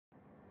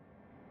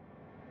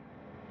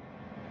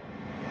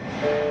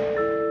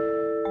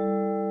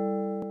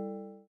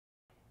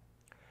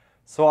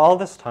So all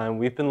this time,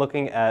 we've been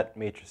looking at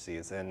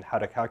matrices and how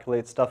to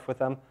calculate stuff with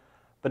them.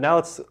 But now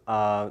let's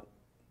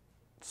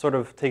sort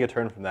of take a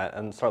turn from that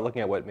and start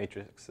looking at what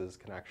matrices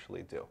can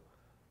actually do.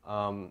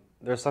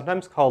 They're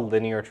sometimes called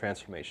linear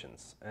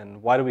transformations.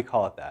 And why do we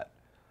call it that?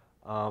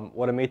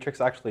 What a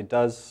matrix actually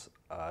does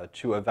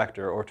to a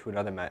vector or to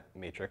another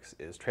matrix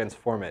is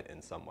transform it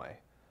in some way.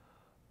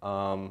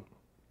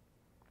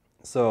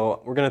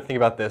 So we're going to think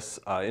about this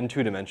in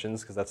 2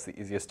 dimensions because that's the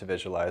easiest to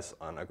visualize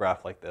on a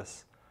graph like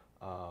this.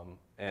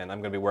 And I'm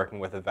going to be working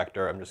with a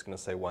vector. I'm just going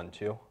to say 1,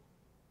 2.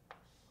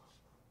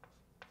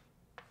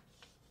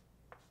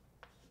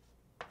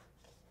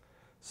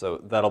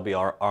 So that'll be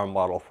our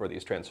model for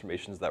these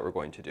transformations that we're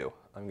going to do.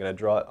 I'm going to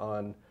draw it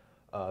on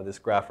this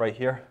graph right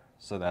here.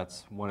 So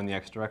that's 1 in the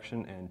x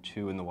direction and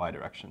 2 in the y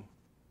direction.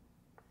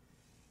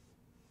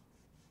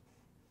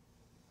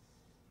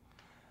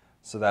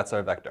 So that's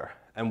our vector.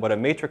 And what a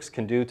matrix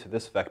can do to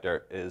this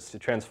vector is to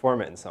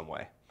transform it in some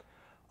way.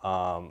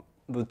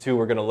 The 2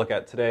 we're going to look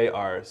at today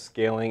are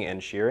scaling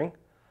and shearing.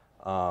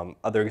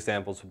 Other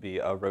examples would be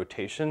a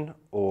rotation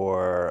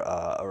or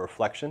a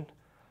reflection.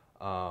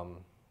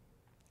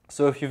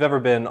 So if you've ever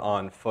been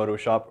on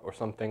Photoshop or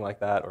something like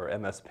that, or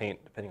MS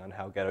Paint, depending on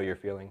how ghetto you're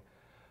feeling,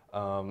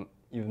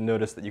 you've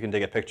noticed that you can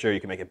take a picture, you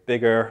can make it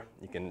bigger,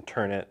 you can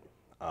turn it,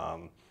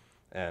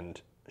 and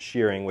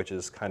shearing, which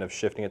is kind of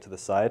shifting it to the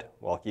side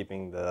while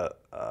keeping the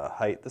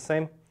height the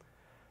same.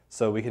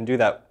 So we can do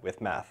that with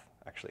math,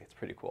 actually. It's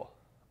pretty cool.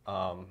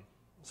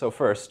 So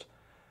first,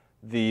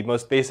 the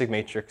most basic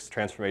matrix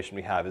transformation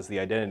we have is the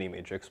identity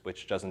matrix,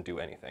 which doesn't do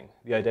anything.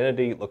 The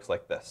identity looks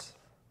like this.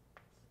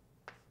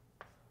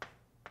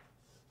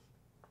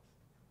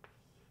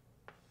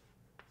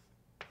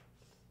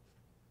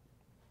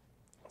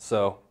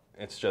 So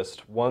it's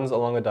just 1s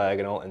along a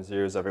diagonal and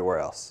 0s everywhere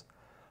else.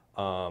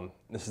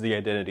 This is the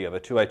identity of a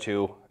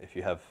 2x2. If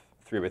you have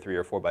 3x3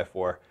 or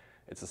 4x4,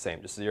 it's the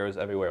same, just 0s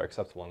everywhere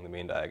except along the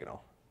main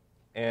diagonal.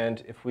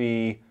 And if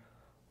we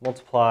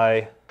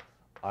multiply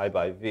I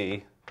by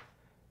v,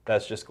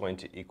 that's just going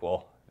to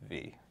equal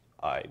v.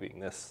 I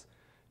being this,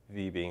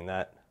 v being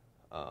that.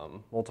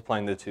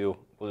 Multiplying the 2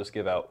 will just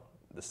give out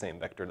the same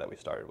vector that we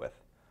started with.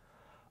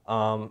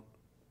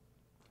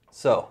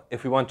 So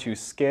if we want to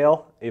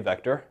scale a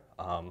vector,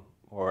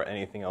 or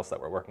anything else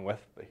that we're working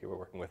with, but here we're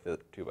working with the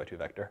 2x2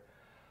 vector,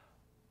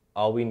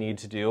 all we need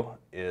to do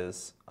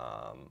is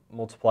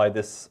multiply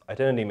this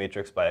identity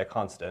matrix by a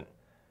constant.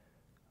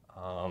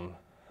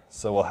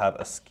 So we'll have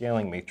a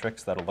scaling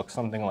matrix that'll look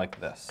something like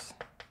this.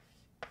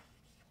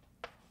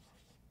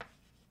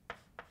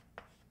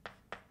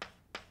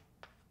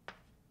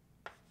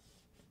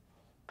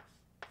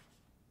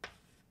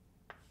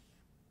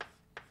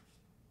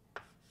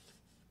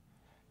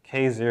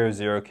 K0,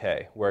 0,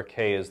 where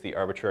k is the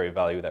arbitrary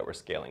value that we're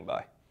scaling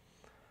by.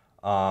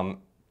 Now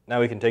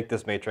we can take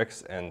this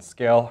matrix and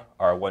scale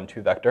our 1,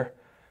 2 vector.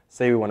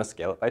 Say we want to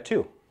scale it by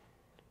 2.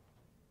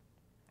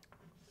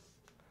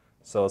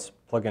 So let's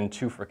plug in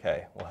 2 for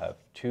k. We'll have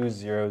 2,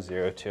 0,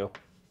 0, 2.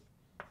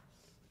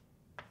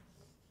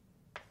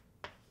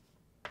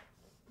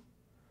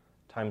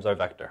 Times our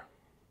vector.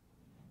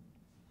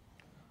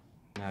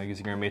 Now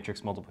using our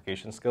matrix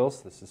multiplication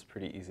skills, this is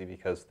pretty easy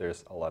because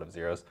there's a lot of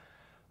zeros.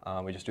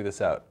 We just do this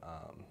out.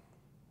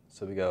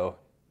 So we go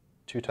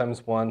 2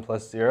 times 1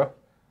 plus 0.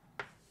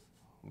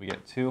 We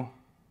get 2.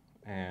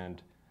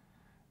 And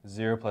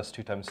 0 plus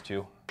 2 times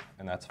 2,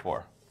 and that's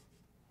 4.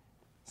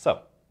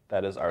 So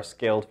that is our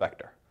scaled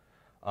vector.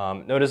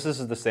 Notice this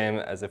is the same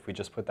as if we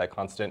just put that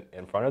constant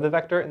in front of the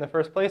vector in the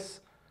first place,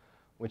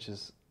 which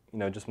is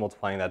just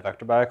multiplying that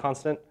vector by a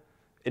constant.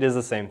 It is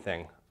the same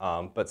thing,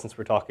 but since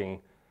we're talking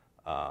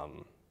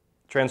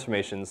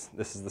transformations,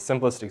 this is the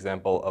simplest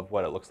example of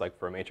what it looks like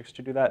for a matrix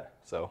to do that,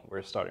 so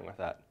we're starting with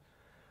that.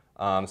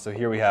 So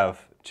here we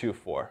have 2,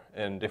 4,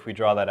 and if we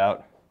draw that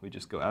out, we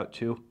just go out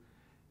 2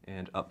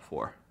 and up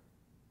 4.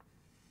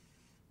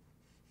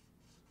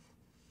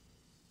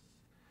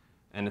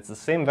 And it's the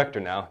same vector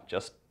now,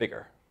 just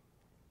bigger.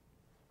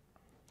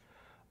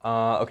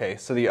 Okay,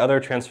 so the other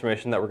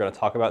transformation that we're going to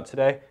talk about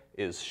today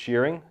is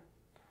shearing.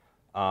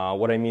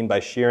 What I mean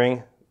by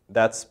shearing,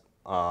 that's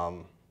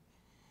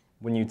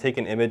when you take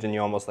an image and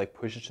you almost like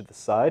push it to the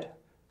side.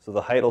 So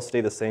the height will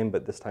stay the same,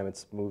 but this time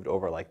it's moved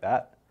over like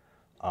that.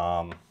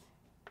 So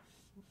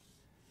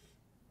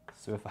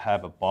if I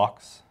have a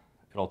box,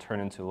 it'll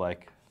turn into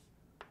like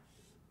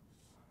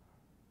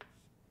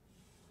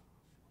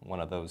one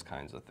of those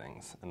kinds of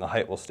things. And the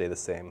height will stay the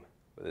same,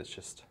 but it's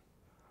just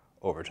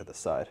over to the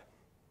side.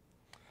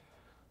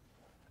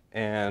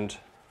 And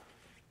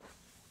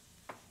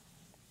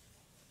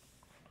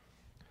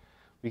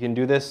we can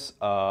do this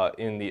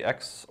in the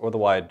x or the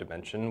y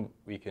dimension.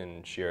 We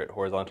can shear it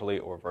horizontally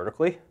or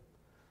vertically.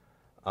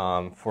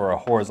 For a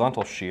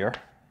horizontal shear,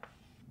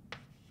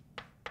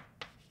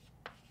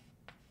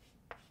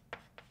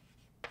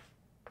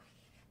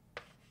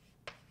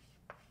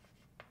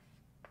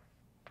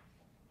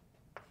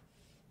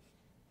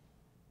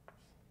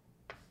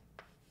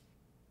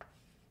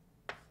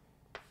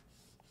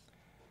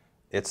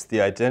 It's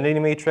the identity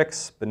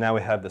matrix, but now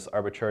we have this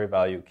arbitrary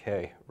value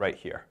k right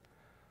here.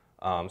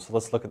 So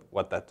let's look at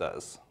what that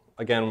does.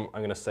 Again,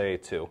 I'm going to say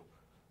 2.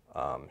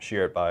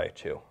 Shear it by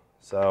 2.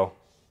 So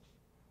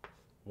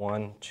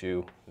 1,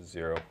 2,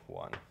 0,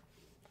 1.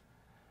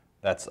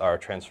 That's our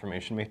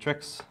transformation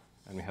matrix.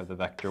 And we have the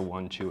vector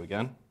 1, 2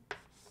 again.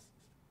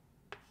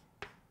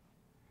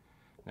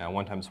 Now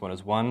 1 times 1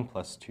 is 1,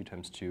 plus 2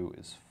 times 2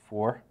 is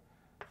 4.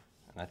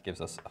 And that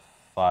gives us a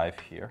 5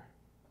 here.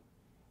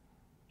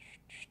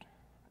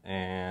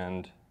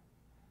 And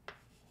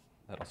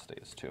that'll stay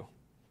as 2.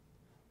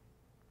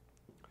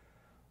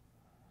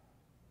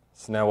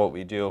 So now what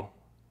we do,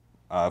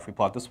 if we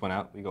plot this one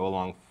out, we go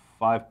along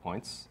 5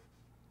 points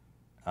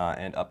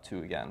and up 2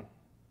 again.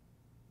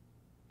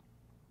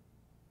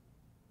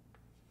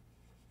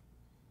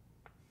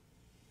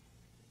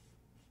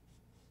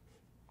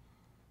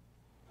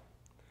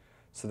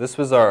 So this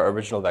was our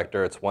original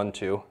vector. It's 1,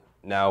 2.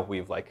 Now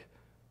we've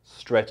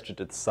stretched it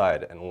to the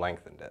side and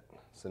lengthened it.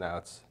 So now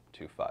it's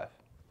 2, 5.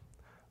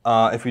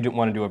 If we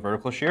want to do a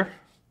vertical shear,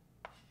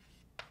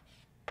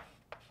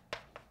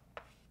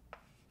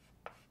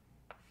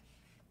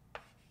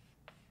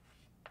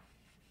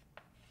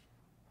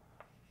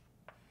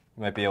 you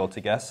might be able to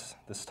guess.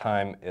 This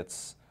time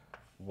it's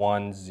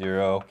 1,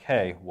 0,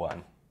 k,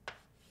 1.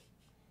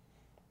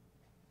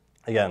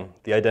 Again,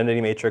 the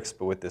identity matrix,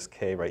 but with this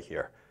k right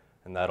here.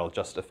 And that'll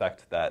just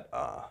affect that,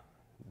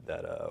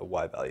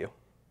 y value.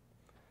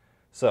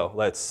 So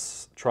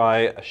let's try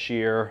a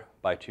shear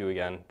by 2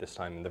 again, this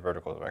time in the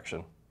vertical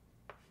direction.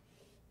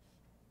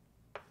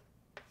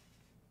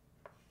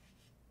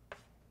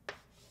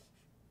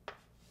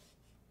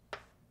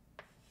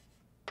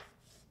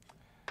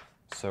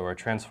 So we're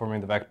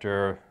transforming the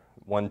vector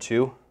 1,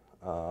 2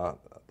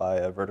 by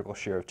a vertical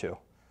shear of 2.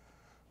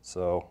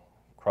 So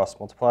cross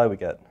multiply, we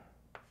get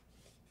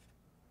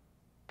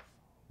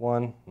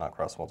 1, not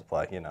cross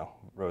multiply,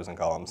 rows and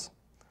columns.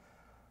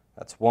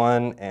 That's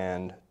 1,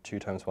 and 2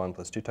 times 1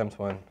 plus 2 times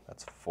 1,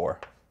 that's 4.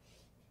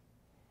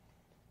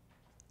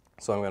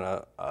 So I'm going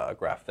to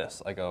graph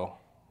this. I go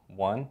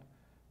 1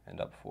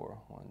 and up 4.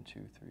 1, 2,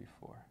 3,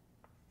 4.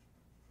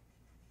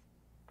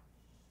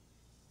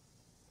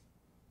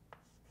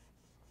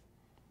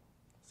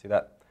 See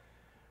that?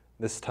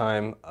 This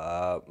time,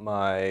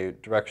 my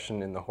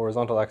direction in the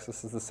horizontal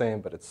axis is the same,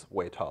 but it's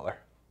way taller.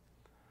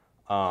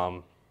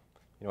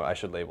 I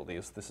should label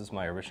these. This is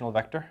my original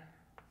vector.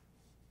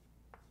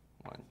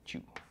 1,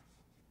 2.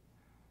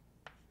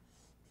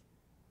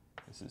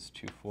 This is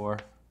 2, 4.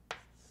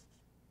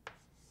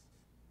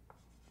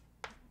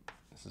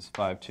 This is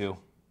 5, 2.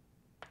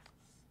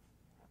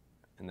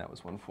 And that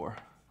was 1, 4.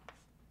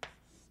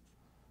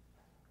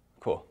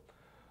 Cool.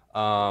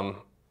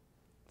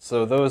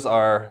 So those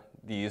are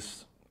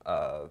these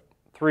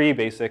 3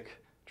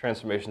 basic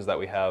transformations that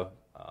we have.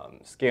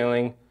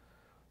 Scaling,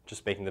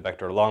 just making the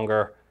vector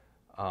longer,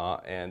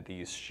 and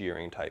these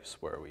shearing types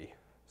where we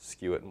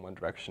skew it in one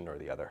direction or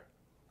the other.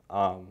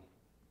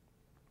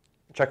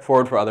 Check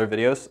forward for other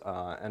videos,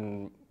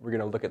 and we're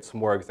going to look at some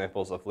more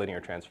examples of linear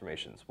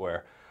transformations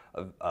where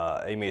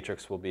a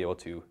matrix will be able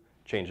to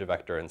change a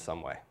vector in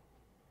some way.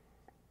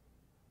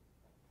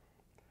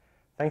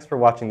 Thanks for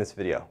watching this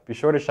video. Be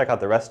sure to check out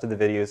the rest of the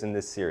videos in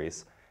this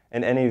series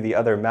and any of the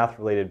other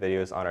math-related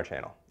videos on our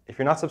channel. If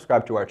you're not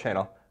subscribed to our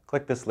channel,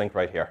 click this link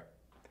right here.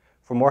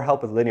 For more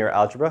help with linear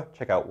algebra,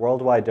 check out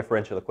Worldwide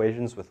Differential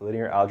Equations with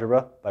Linear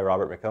Algebra by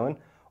Robert McCohen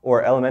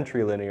or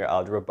Elementary Linear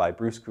Algebra by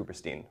Bruce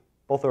Cooperstein.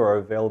 Both are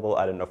available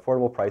at an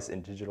affordable price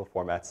in digital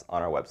formats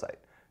on our website.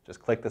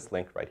 Just click this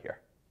link right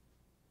here.